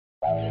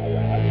Hi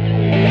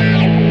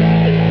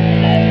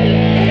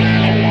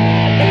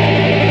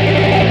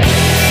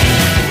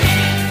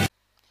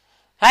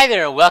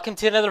there, and welcome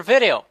to another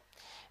video.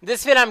 In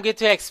this video I'm going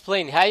to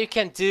explain how you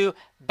can do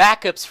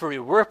backups for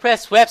your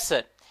WordPress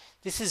website.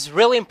 This is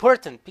really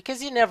important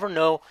because you never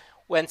know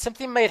when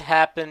something might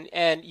happen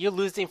and you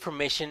lose the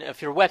information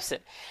of your website.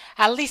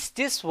 At least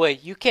this way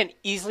you can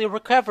easily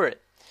recover it.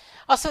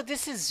 Also,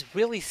 this is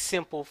really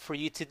simple for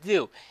you to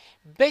do.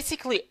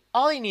 Basically,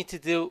 all you need to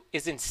do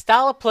is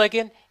install a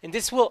plugin and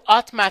this will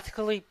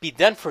automatically be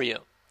done for you.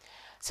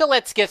 So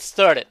let's get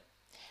started.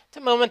 At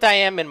the moment I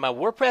am in my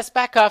WordPress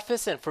back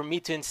office, and for me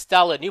to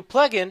install a new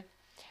plugin,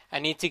 I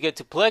need to go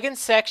to Plugins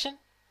section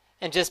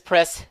and just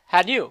press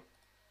Add New.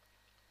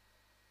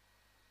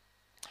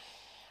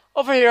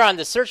 Over here on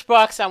the search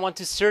box, I want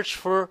to search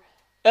for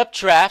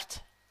UpdraftPlus.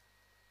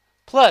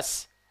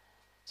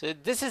 So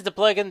this is the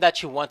plugin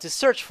that you want to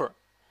search for.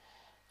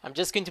 I'm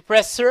just going to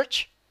press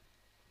Search.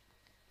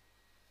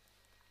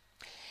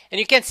 And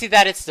you can see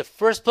that it's the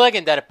first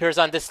plugin that appears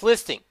on this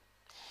listing.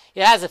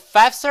 It has a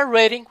 5-star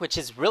rating, which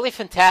is really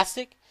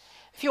fantastic.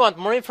 If you want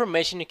more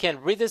information, you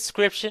can read the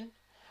description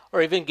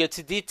or even go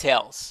to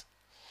details.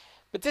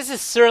 But this is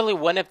certainly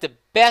one of the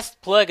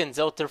best plugins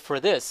out there for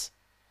this.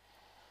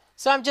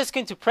 So I'm just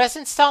going to press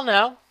Install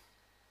Now.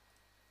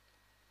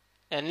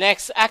 And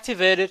next,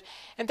 activate it.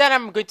 And then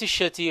I'm going to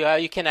show to you how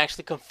you can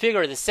actually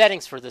configure the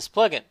settings for this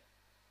plugin.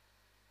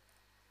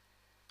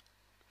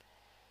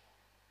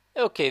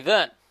 Okay,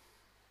 then.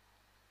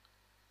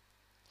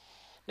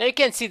 Now you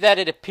can see that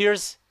it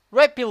appears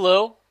right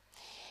below,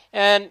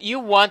 and you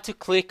want to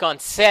click on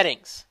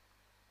Settings.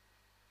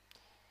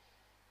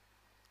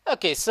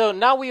 Okay, so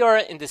now we are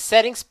in the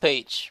Settings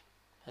page,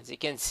 as you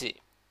can see.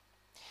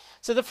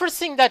 So the first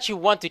thing that you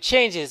want to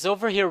change is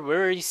over here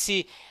where you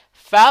see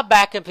File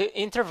Backup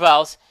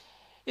Intervals.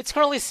 It's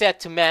currently set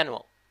to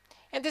Manual.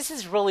 And this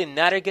is really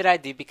not a good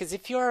idea, because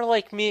if you are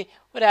like me,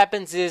 what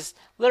happens is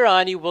later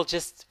on you will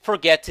just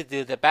forget to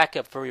do the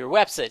backup for your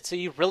website, so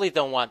you really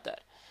don't want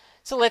that.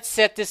 So let's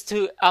set this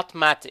to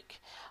Automatic.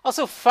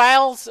 Also,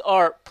 files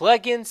are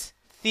plugins,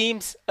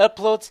 themes,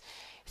 uploads.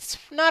 It's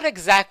not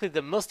exactly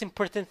the most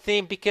important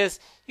thing because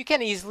you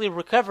can easily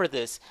recover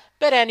this.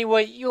 But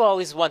anyway, you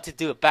always want to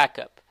do a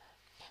backup.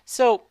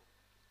 So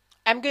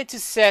I'm going to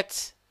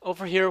set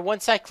over here,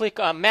 once I click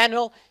on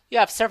Manual, you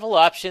have several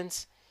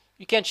options.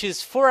 You can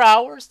choose 4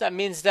 hours. That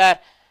means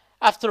that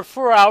after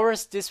 4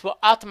 hours, this will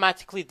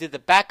automatically do the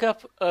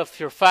backup of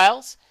your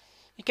files.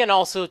 You can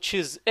also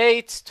choose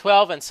 8,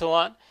 12, and so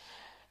on.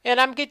 And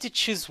I'm going to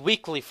choose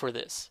weekly for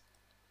this.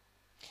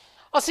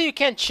 Also, you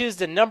can choose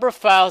the number of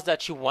files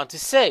that you want to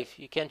save.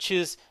 You can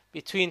choose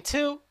between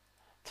 2,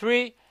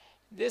 3. In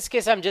this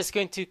case, I'm just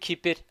going to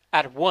keep it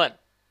at 1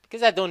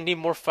 because I don't need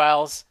more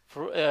files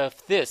for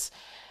this.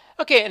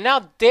 Okay, and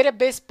now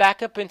database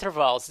backup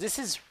intervals. This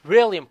is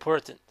really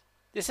important.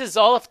 This is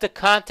all of the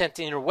content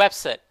in your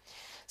website.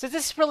 So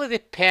this really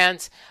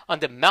depends on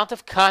the amount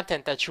of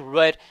content that you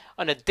write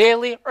on a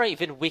daily or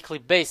even weekly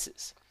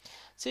basis.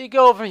 So you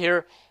go over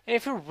here, and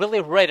if you really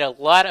write a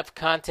lot of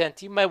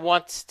content, you might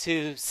want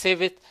to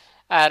save it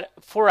at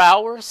 4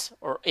 hours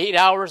or 8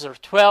 hours or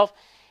 12.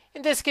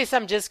 In this case,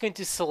 I'm just going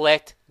to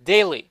select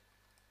daily.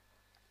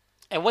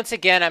 And once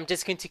again, I'm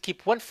just going to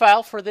keep 1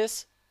 file for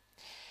this.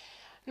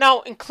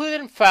 Now,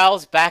 included in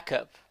files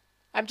backup,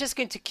 I'm just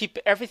going to keep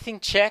everything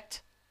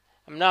checked.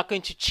 I'm not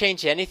going to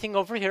change anything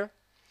over here.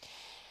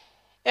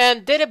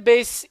 And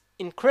database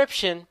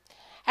encryption,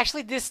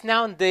 actually this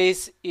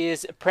nowadays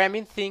is a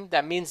premium thing.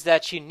 That means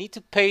that you need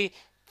to pay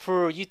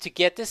for you to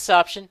get this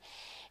option.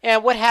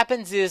 And what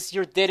happens is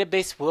your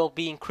database will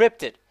be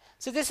encrypted.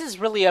 So this is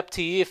really up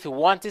to you if you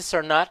want this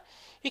or not.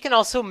 You can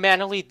also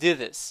manually do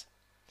this.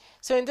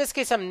 So in this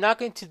case, I'm not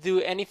going to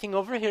do anything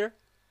over here.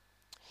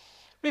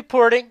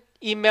 Reporting,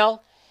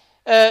 email.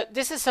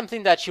 This is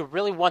something that you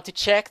really want to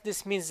check.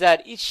 This means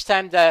that each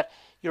time that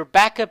your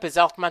backup is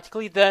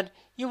automatically done,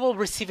 you will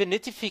receive a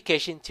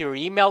notification to your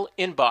email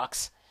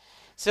inbox.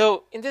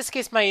 So in this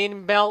case, my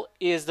email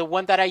is the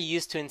one that I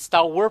use to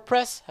install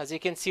WordPress, as you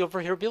can see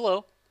over here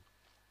below.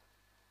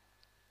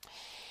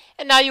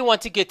 And now you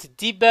want to get to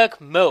Debug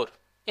Mode,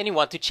 and you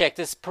want to check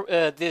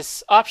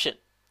this option.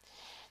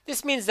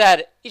 This means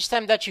that each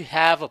time that you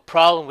have a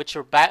problem with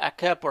your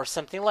backup or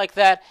something like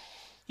that,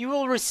 you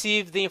will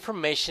receive the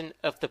information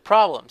of the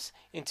problems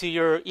into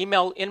your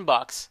email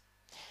inbox.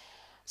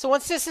 So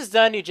once this is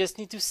done, you just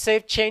need to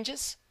save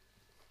changes.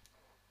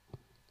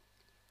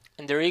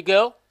 And there you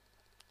go.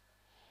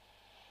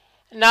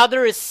 Now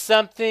there is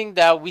something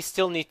that we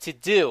still need to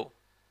do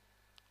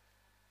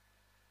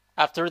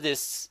after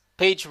this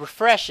page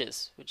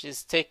refreshes, which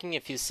is taking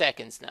a few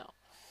seconds now.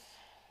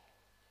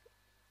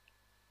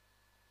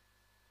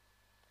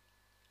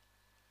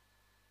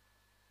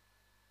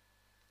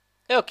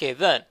 Okay,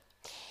 then.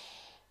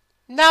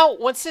 Now,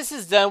 once this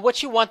is done,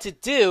 what you want to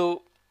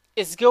do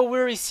is go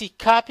where you see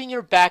copying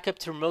your backup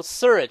to remote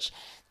storage.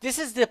 This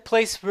is the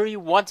place where you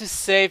want to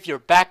save your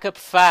backup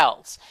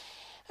files.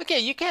 Okay,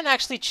 you can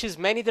actually choose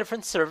many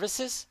different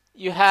services.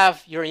 You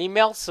have your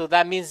email, so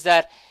that means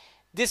that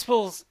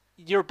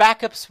your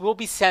backups will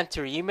be sent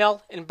to your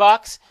email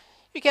inbox.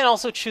 You can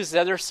also choose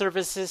other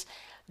services.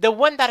 The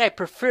one that I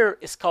prefer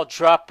is called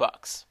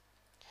Dropbox.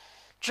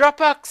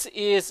 Dropbox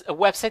is a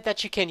website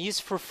that you can use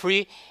for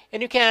free,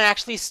 and you can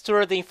actually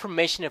store the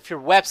information of your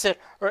website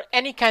or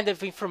any kind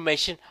of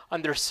information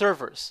on their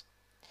servers.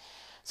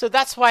 So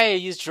that's why I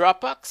use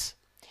Dropbox.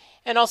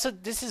 And also,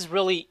 this is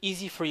really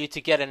easy for you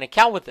to get an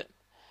account with them.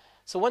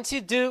 So once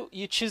you do,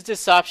 you choose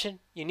this option.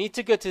 You need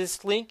to go to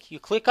this link. You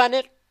click on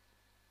it,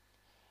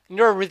 and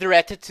you're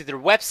redirected to their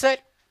website.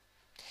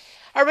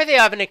 I already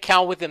have an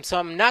account with them, so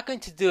I'm not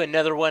going to do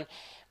another one.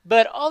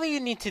 But all you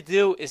need to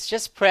do is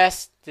just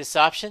press this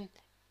option,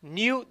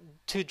 New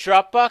to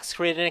Dropbox,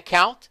 create an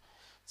account.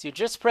 So you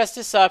just press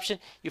this option,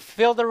 you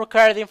fill the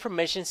required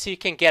information so you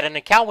can get an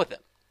account with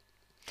them.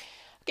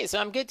 Okay, so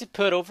I'm going to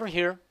put over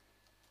here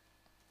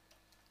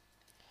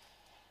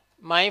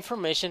my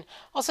information.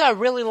 Also, I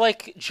really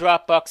like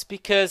Dropbox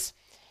because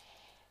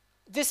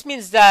this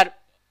means that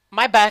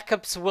my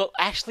backups will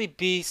actually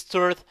be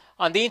stored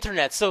on the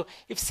internet. So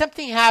if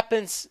something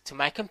happens to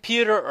my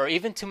computer or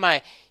even to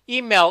my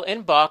email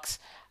inbox,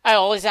 I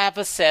always have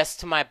access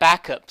to my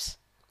backups.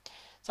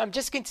 So I'm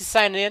just going to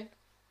sign in.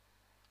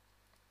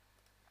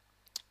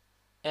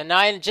 And now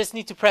I just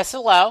need to press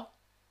allow.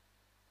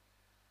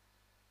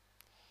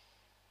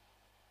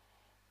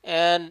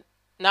 And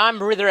now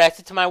I'm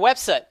redirected to my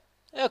website.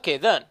 Okay,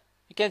 done.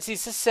 You can see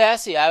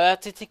success. You have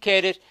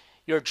authenticated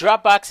your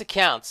Dropbox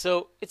account.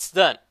 So it's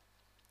done.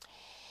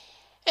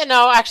 And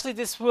now actually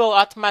this will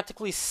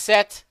automatically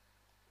set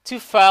 2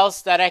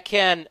 files that I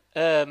can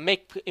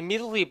make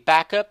immediately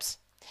backups.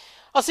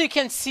 Also, you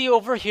can see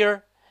over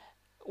here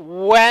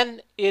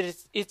when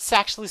it's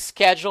actually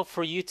scheduled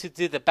for you to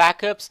do the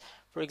backups.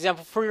 For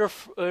example, for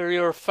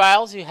your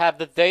files, you have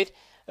the date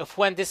of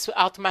when this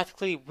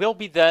automatically will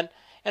be done,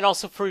 and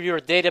also for your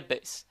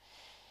database.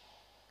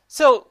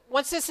 So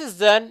once this is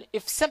done,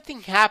 if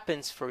something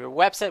happens for your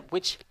website,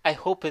 which I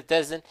hope it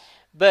doesn't,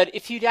 but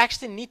if you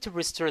actually need to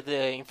restore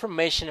the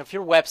information of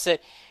your website,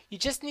 you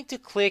just need to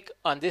click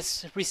on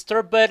this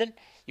restore button,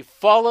 you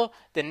follow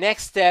the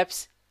next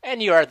steps,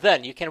 and you are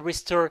done. You can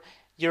restore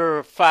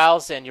your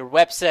files and your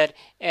website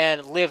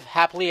and live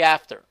happily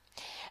after.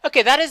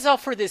 Okay, that is all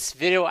for this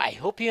video. I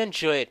hope you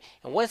enjoyed.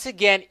 And once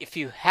again, if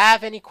you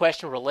have any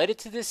question related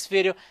to this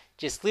video,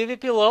 just leave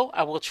it below.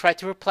 I will try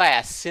to reply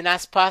as soon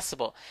as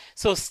possible.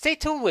 So stay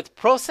tuned with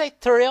pro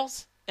site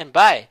tutorials, and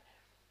bye.